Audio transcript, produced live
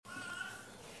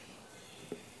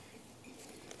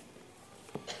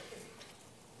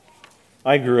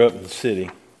I grew up in the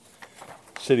city.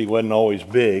 The city wasn't always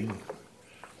big.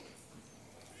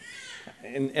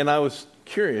 And I was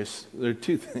curious. There are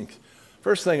two things.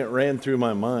 First thing that ran through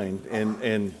my mind,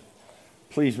 and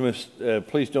please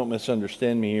don't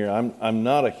misunderstand me here. I'm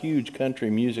not a huge country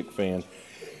music fan,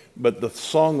 but the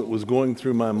song that was going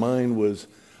through my mind was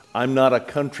 "I'm Not a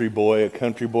Country Boy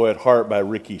at Heart" by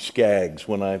Ricky Skaggs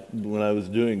when I was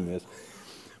doing this.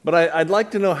 But I'd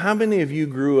like to know how many of you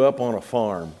grew up on a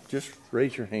farm. Just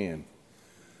raise your hand.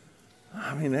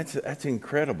 I mean, that's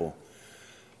incredible.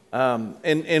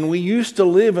 And we used to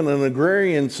live in an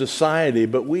agrarian society,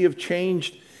 but we have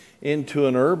changed into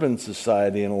an urban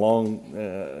society and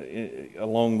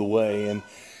along the way.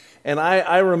 And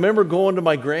I remember going to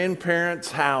my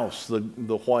grandparents' house,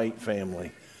 the White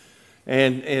family,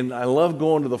 and I love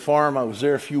going to the farm. I was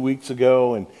there a few weeks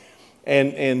ago,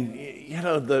 and you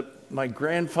know my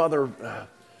grandfather.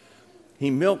 He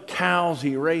milked cows,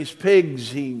 he raised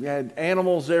pigs, he had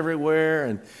animals everywhere,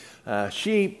 and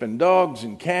sheep and dogs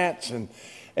and cats and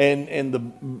the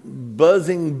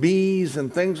buzzing bees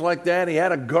and things like that. He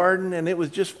had a garden, and it was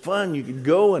just fun. You could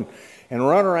go and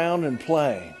run around and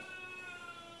play.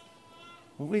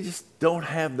 Well, we just don't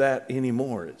have that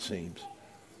anymore, it seems.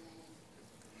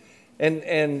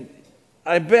 And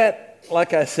I bet,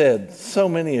 like I said, so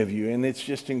many of you, and it's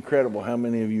just incredible how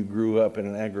many of you grew up in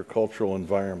an agricultural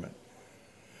environment.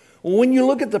 When you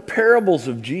look at the parables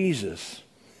of Jesus,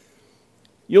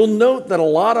 you'll note that a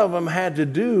lot of them had to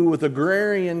do with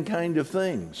agrarian kind of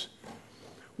things,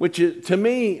 which to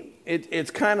me, it's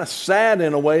kind of sad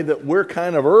in a way that we're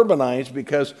kind of urbanized,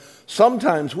 because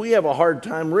sometimes we have a hard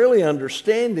time really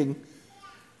understanding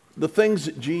the things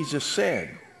that Jesus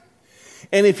said.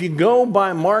 And if you go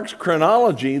by Mark's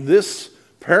chronology, this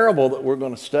parable that we're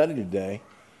going to study today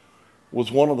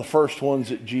was one of the first ones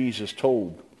that Jesus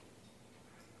told.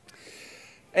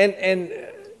 And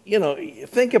you know,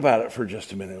 think about it for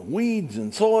just a minute. Weeds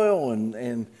and soil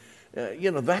and you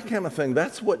know, that kind of thing.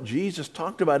 That's what Jesus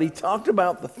talked about. He talked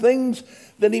about the things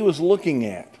that he was looking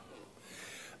at.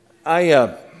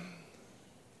 I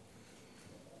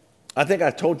think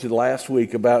I told you last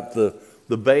week about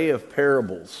the Bay of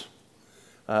Parables.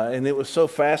 And it was so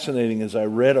fascinating as I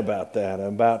read about that,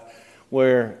 about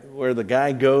where the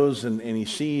guy goes and he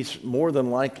sees more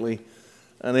than likely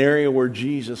an area where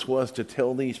Jesus was to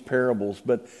tell these parables.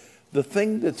 But the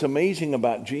thing that's amazing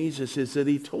about Jesus is that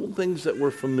he told things that were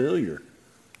familiar.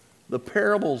 The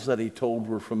parables that he told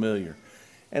were familiar.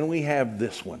 And we have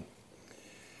this one.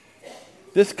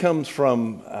 This comes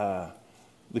from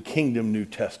the Kingdom New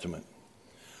Testament.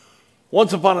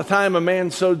 Once upon a time, a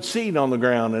man sowed seed on the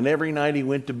ground, and every night he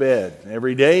went to bed.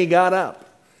 Every day he got up,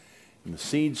 and the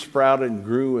seed sprouted and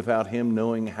grew without him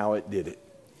knowing how it did it.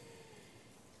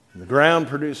 And the ground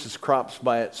produces crops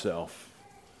by itself.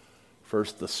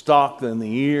 First the stalk, then the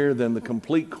ear, then the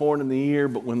complete corn in the ear.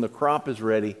 But when the crop is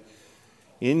ready,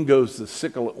 in goes the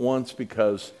sickle at once,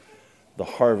 because the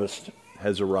harvest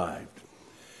has arrived.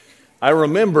 I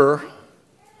remember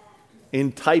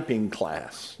in typing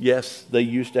class, yes, they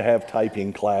used to have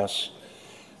typing class.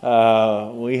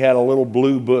 We had a little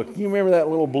blue book. You remember that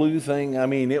little blue thing? I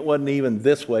mean, it wasn't even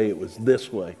this way, it was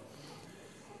this way.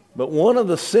 But one of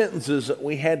the sentences that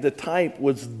we had to type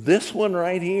was this one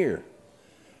right here.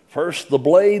 First the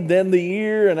blade, then the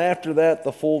ear, and after that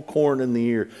the full corn in the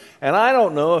ear. And I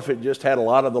don't know if it just had a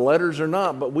lot of the letters or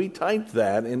not, but we typed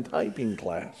that in typing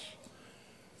class.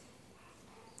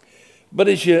 But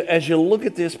as you look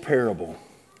at this parable,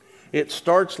 it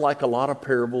starts like a lot of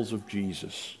parables of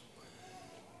Jesus.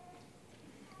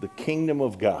 The kingdom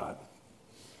of God,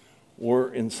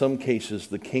 or in some cases,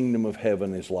 the kingdom of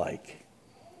heaven is like.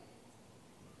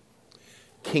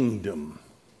 Kingdom.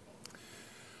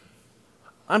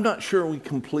 I'm not sure we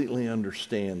completely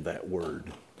understand that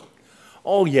word.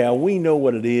 Oh yeah, we know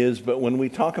what it is, but when we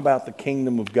talk about the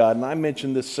kingdom of God, and I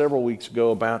mentioned this several weeks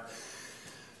ago about,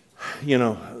 you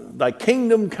know, thy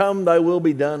kingdom come, thy will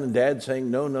be done, and Dad saying,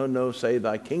 no, say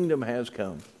thy kingdom has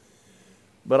come.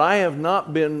 But I have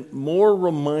not been more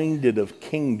reminded of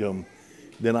kingdom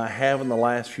than I have in the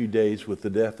last few days with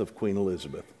the death of Queen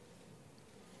Elizabeth.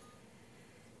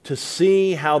 To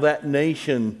see how that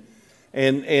nation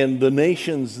and the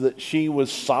nations that she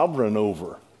was sovereign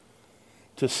over,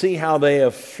 to see how they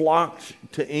have flocked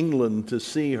to England to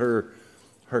see her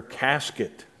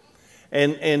casket,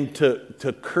 and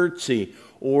to curtsy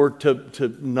or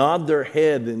to nod their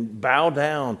head and bow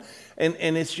down. And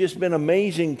it's just been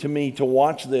amazing to me to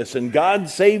watch this. And God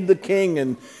save the king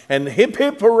and hip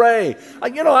hip hooray.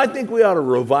 You know, I think we ought to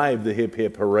revive the hip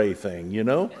hip hooray thing, you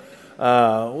know.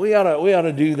 We ought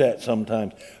to do that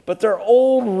sometimes. But they're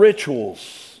old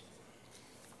rituals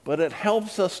but it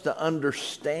helps us to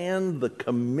understand the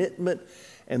commitment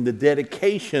and the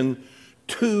dedication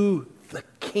to the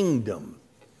kingdom.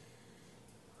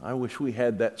 I wish we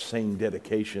had that same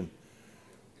dedication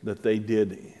that they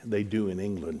do in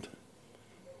England.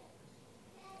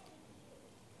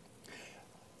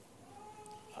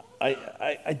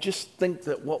 I just think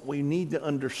that what we need to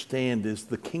understand is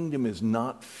the kingdom is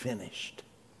not finished.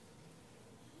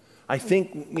 I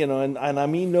think, and I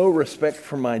mean no respect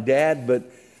for my dad,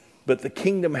 but the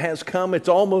kingdom has come. It's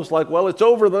almost like, well, it's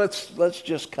over. Let's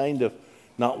just kind of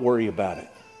not worry about it.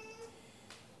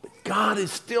 But God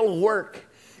is still at work.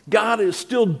 God is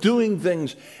still doing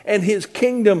things, and his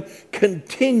kingdom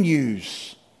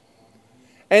continues.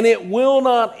 And it will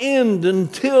not end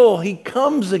until he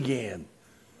comes again.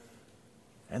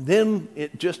 And then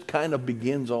it just kind of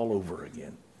begins all over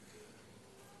again.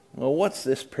 Well, what's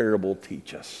this parable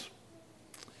teach us?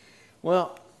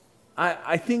 Well,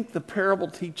 I think the parable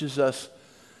teaches us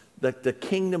that the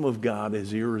kingdom of God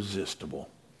is irresistible.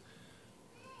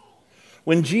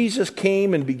 When Jesus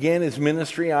came and began his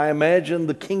ministry, I imagine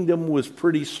the kingdom was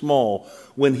pretty small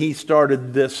when he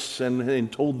started this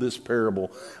and told this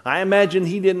parable. I imagine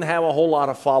he didn't have a whole lot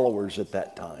of followers at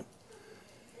that time.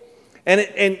 And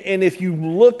if you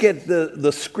look at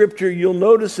the scripture, you'll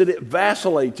notice that it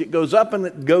vacillates. It goes up and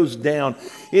it goes down.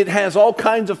 It has all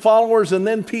kinds of followers, and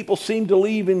then people seem to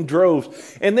leave in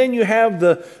droves. And then you have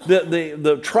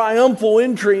the triumphal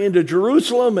entry into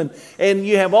Jerusalem, and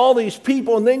you have all these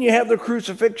people, and then you have the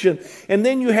crucifixion. And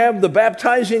then you have the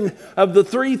baptizing of the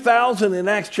 3,000 in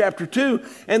Acts chapter 2.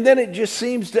 And then it just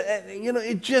seems to,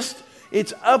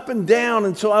 it's up and down.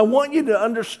 And so I want you to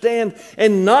understand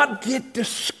and not get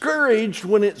discouraged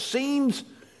when it seems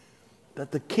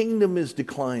that the kingdom is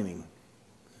declining.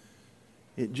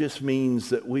 It just means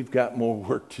that we've got more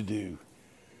work to do.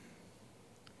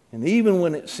 And even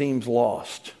when it seems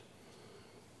lost,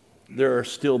 there are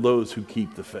still those who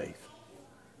keep the faith.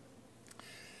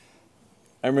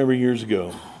 I remember years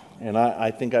ago, and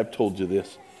I think I've told you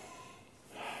this,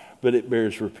 but it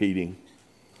bears repeating.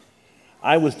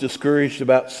 I was discouraged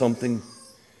about something,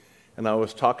 and I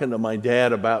was talking to my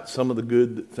dad about some of the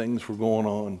good things were going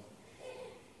on.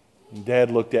 And Dad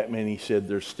looked at me and he said,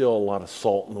 there's still a lot of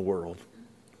salt in the world.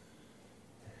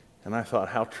 And I thought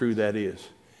how true that is.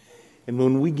 And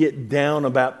when we get down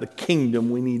about the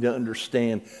kingdom, we need to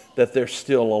understand that there's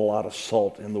still a lot of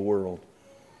salt in the world.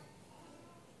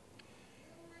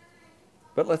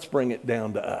 But let's bring it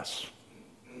down to us.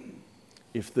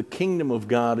 If the kingdom of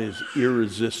God is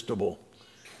irresistible,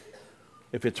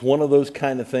 if it's one of those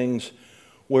kind of things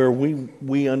where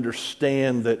we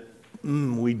understand that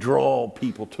we draw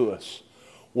people to us,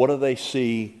 what do they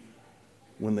see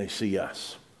when they see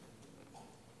us?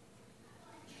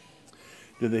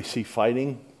 Do they see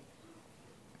fighting?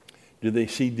 Do they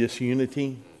see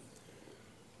disunity?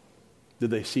 Do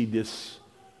they see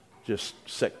just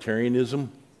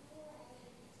sectarianism?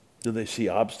 Do they see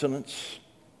obstinance?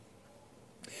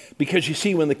 Because you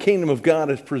see, when the kingdom of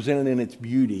God is presented in its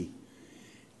beauty,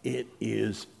 it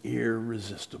is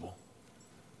irresistible.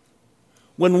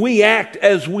 When we act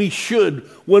as we should,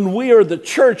 when we are the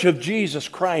church of Jesus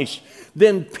Christ,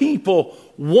 then people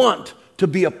want to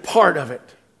be a part of it.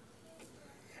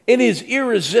 It is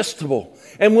irresistible.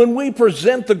 And when we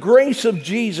present the grace of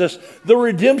Jesus, the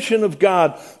redemption of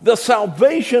God, the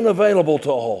salvation available to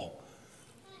all,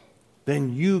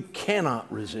 then you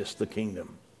cannot resist the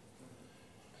kingdom.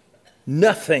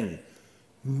 Nothing,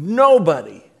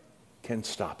 nobody can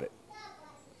stop it.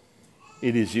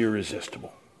 It is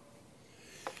irresistible.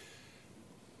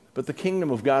 But the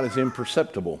kingdom of God is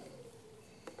imperceptible.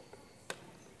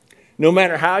 No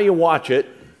matter how you watch it,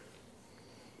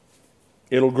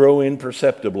 it'll grow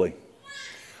imperceptibly.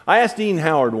 I asked Dean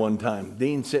Howard one time,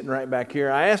 Dean sitting right back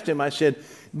here, I asked him, I said,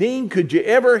 Dean, could you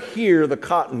ever hear the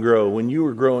cotton grow when you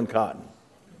were growing cotton?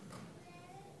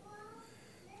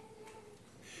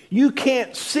 You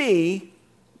can't see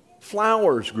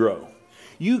flowers grow.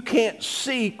 You can't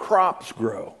see crops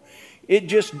grow. It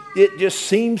just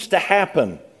seems to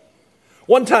happen.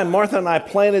 One time, Martha and I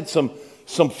planted some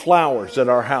flowers at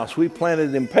our house. We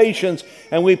planted impatiens,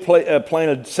 and we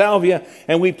planted salvia,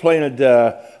 and we planted,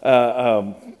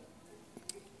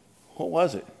 what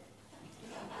was it?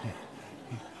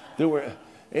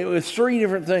 It was 3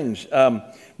 different things.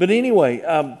 But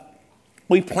anyway,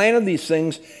 we planted these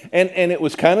things, and it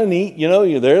was kind of neat.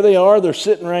 There they are. They're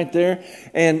sitting right there.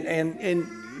 And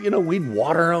we'd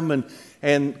water them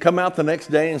and come out the next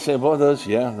day and say, boy, those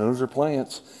are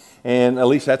plants. And at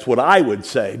least that's what I would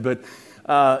say. But,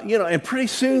 and pretty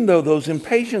soon, though, those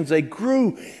impatiens, they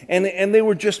grew, and they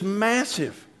were just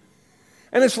massive.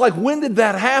 And it's like, when did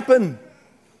that happen?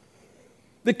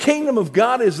 The kingdom of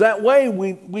God is that way.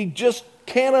 We just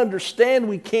can't understand.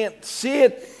 We can't see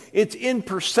it. It's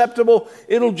imperceptible.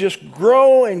 It'll just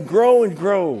grow and grow and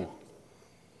grow.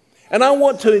 And I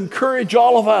want to encourage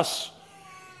all of us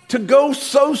to go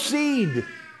sow seed.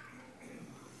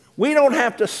 We don't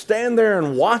have to stand there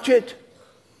and watch it.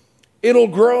 It'll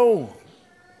grow.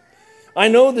 I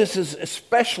know this is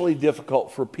especially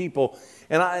difficult for people,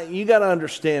 and you got to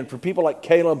understand, for people like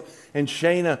Caleb and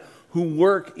Shana who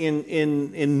work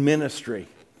in ministry.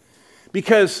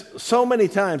 Because so many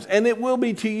times, and it will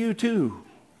be to you too,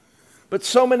 but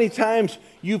so many times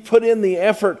you put in the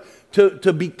effort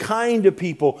to be kind to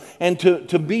people and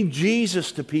to be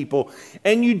Jesus to people,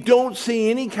 and you don't see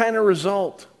any kind of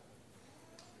result.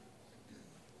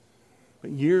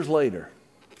 But years later,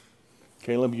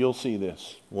 Caleb, you'll see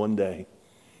this one day.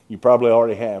 You probably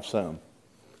already have some.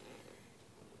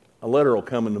 A letter will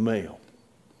come in the mail.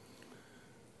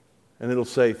 And it'll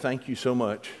say, thank you so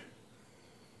much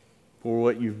for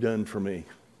what you've done for me.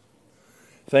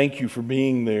 Thank you for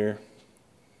being there.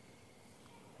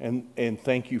 And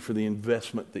thank you for the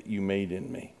investment that you made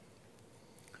in me.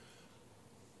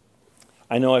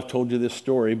 I know I've told you this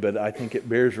story, but I think it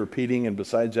bears repeating. And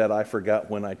besides that, I forgot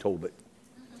when I told it.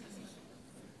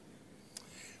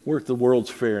 We're at the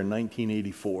World's Fair in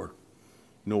 1984,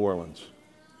 New Orleans.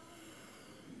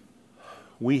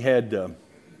 We had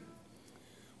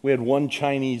one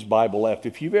Chinese Bible left.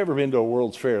 If you've ever been to a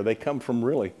World's Fair, they come from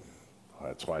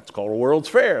that's why it's called a World's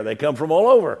Fair. They come from all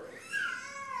over.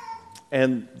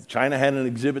 And China had an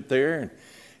exhibit there,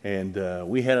 and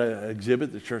we had an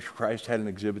exhibit. The Church of Christ had an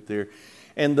exhibit there.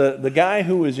 And the guy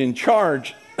who was in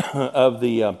charge of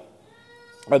the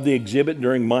exhibit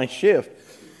during my shift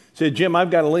said, Jim, I've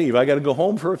got to leave. I got to go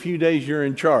home for a few days. You're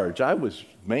in charge. I was,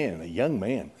 a young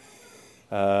man.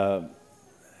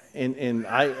 And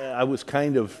I was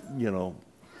kind of,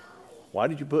 why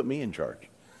did you put me in charge?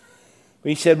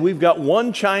 He said, we've got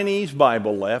one Chinese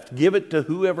Bible left. Give it to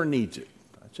whoever needs it.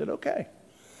 I said, okay.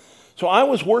 So I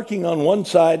was working on one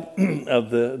side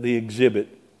of the exhibit.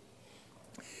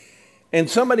 And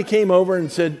somebody came over and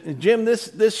said, Jim,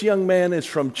 this young man is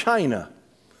from China.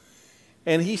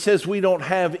 And he says we don't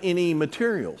have any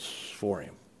materials for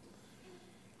him.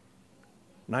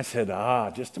 And I said,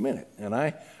 just a minute. And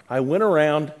I went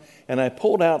around and I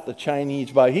pulled out the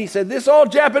Chinese Bible. He said, this is all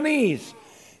Japanese.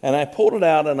 And I pulled it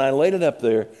out and I laid it up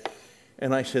there.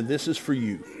 And I said, this is for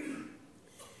you.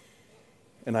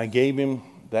 And I gave him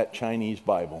that Chinese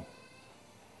Bible.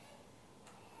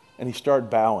 And he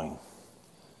started bowing.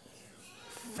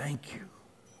 Thank you.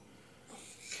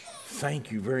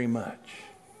 Thank you very much.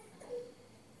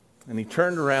 And he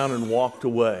turned around and walked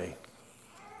away.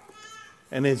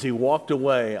 And as he walked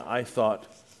away, I thought,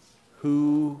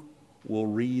 who will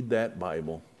read that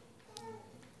Bible?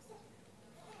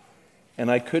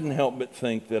 And I couldn't help but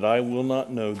think that I will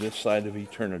not know this side of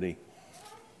eternity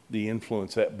the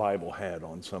influence that Bible had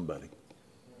on somebody.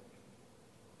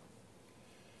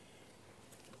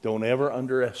 Don't ever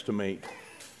underestimate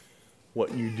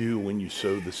what you do when you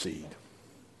sow the seed.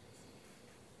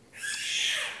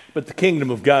 But the kingdom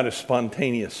of God is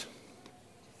spontaneous.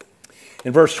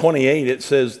 In verse 28, it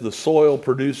says, the soil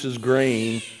produces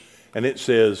grain, and it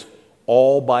says,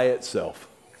 all by itself.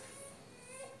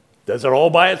 Does it all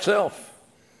by itself?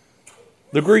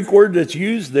 The Greek word that's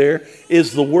used there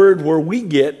is the word where we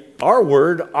get our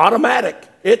word automatic.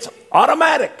 It's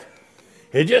automatic.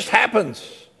 It just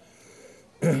happens.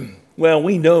 Well,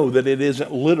 we know that it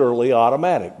isn't literally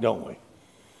automatic, don't we?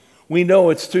 We know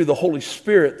it's through the Holy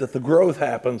Spirit that the growth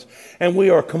happens, and we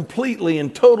are completely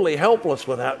and totally helpless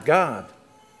without God.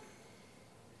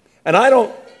 And I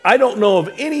don't know of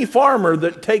any farmer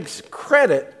that takes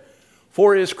credit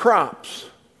for his crops.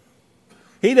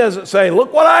 He doesn't say,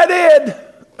 look what I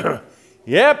did.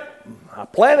 Yep, I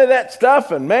planted that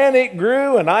stuff, and man, it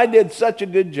grew, and I did such a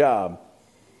good job.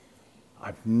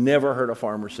 I've never heard a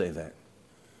farmer say that.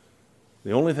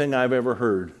 The only thing I've ever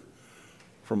heard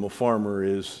from a farmer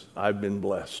is, I've been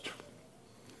blessed.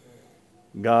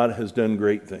 God has done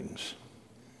great things.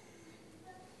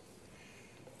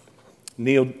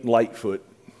 Neil Lightfoot,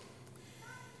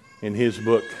 in his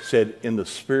book, said, in the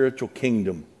spiritual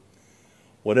kingdom,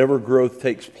 whatever growth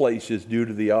takes place is due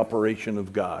to the operation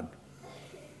of God.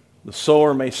 The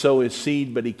sower may sow his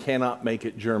seed, but he cannot make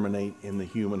it germinate in the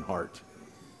human heart.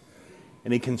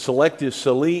 And he can select his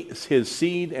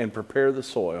seed and prepare the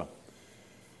soil,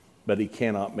 but he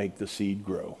cannot make the seed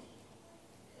grow.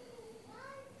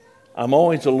 I'm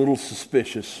always a little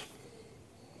suspicious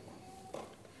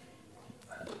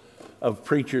of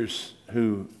preachers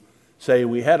who say,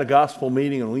 we had a gospel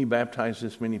meeting and we baptized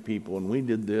this many people and we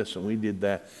did this and we did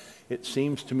that. it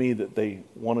seems to me that they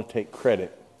want to take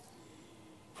credit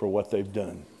for what they've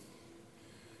done.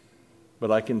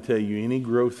 But I can tell you, any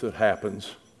growth that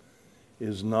happens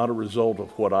is not a result of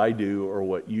what I do or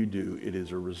what you do. It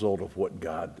is a result of what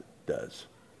God does.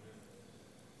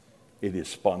 It is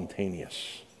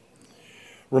spontaneous.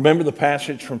 Remember the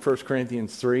passage from 1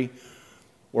 Corinthians 3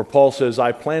 where Paul says,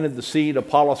 I planted the seed,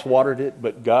 Apollos watered it,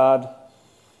 but God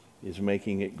is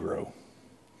making it grow.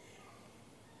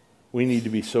 We need to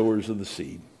be sowers of the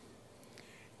seed.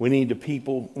 We need to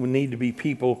be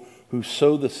people who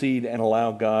sow the seed and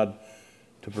allow God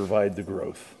to provide the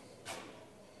growth.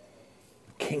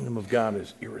 The kingdom of God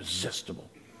is irresistible.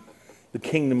 The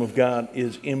kingdom of God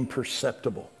is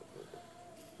imperceptible.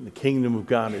 The kingdom of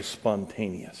God is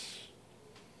spontaneous.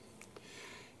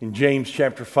 In James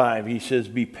chapter 5, he says,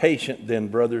 be patient then,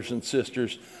 brothers and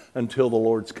sisters, until the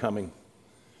Lord's coming.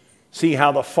 See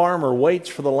how the farmer waits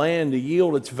for the land to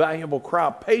yield its valuable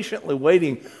crop, patiently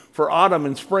waiting for autumn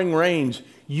and spring rains.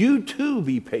 You too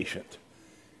be patient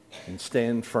and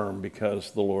stand firm,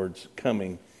 because the Lord's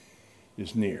coming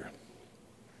is near.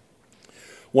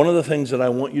 One of the things that I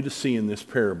want you to see in this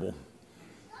parable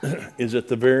is at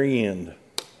the very end.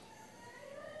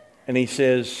 And he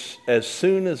says, as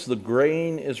soon as the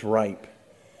grain is ripe,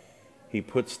 he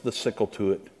puts the sickle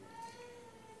to it,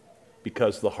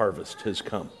 because the harvest has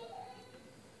come.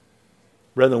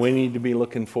 Brethren, we need to be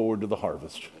looking forward to the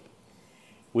harvest.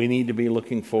 We need to be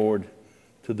looking forward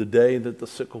to the day that the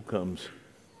sickle comes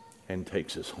and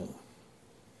takes us home.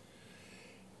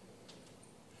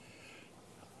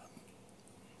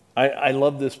 I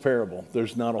love this parable.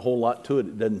 There's not a whole lot to it,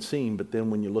 it doesn't seem, but then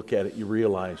when you look at it, you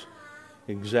realize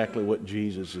exactly what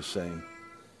Jesus is saying.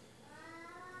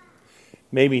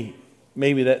 Maybe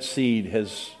that seed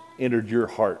has entered your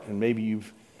heart, and maybe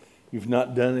you've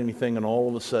not done anything, and all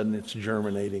of a sudden it's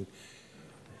germinating.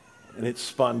 And it's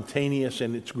spontaneous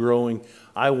and it's growing.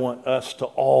 I want us to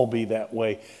all be that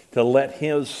way, to let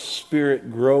His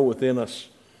Spirit grow within us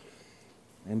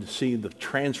and to see the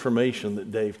transformation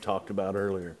that Dave talked about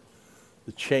earlier,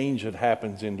 the change that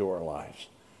happens into our lives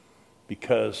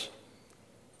because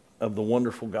of the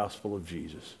wonderful gospel of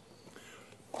Jesus.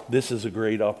 This is a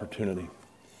great opportunity.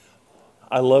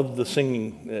 I loved the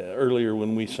singing earlier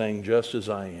when we sang, just as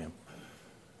I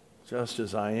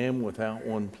am without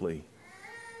one plea,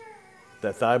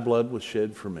 that thy blood was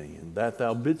shed for me, and that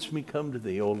thou bidst me come to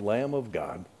thee, O Lamb of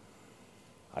God,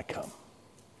 I come.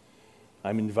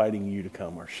 I'm inviting you to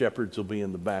come. Our shepherds will be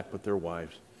in the back with their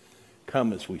wives.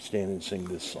 Come as we stand and sing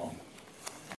this song.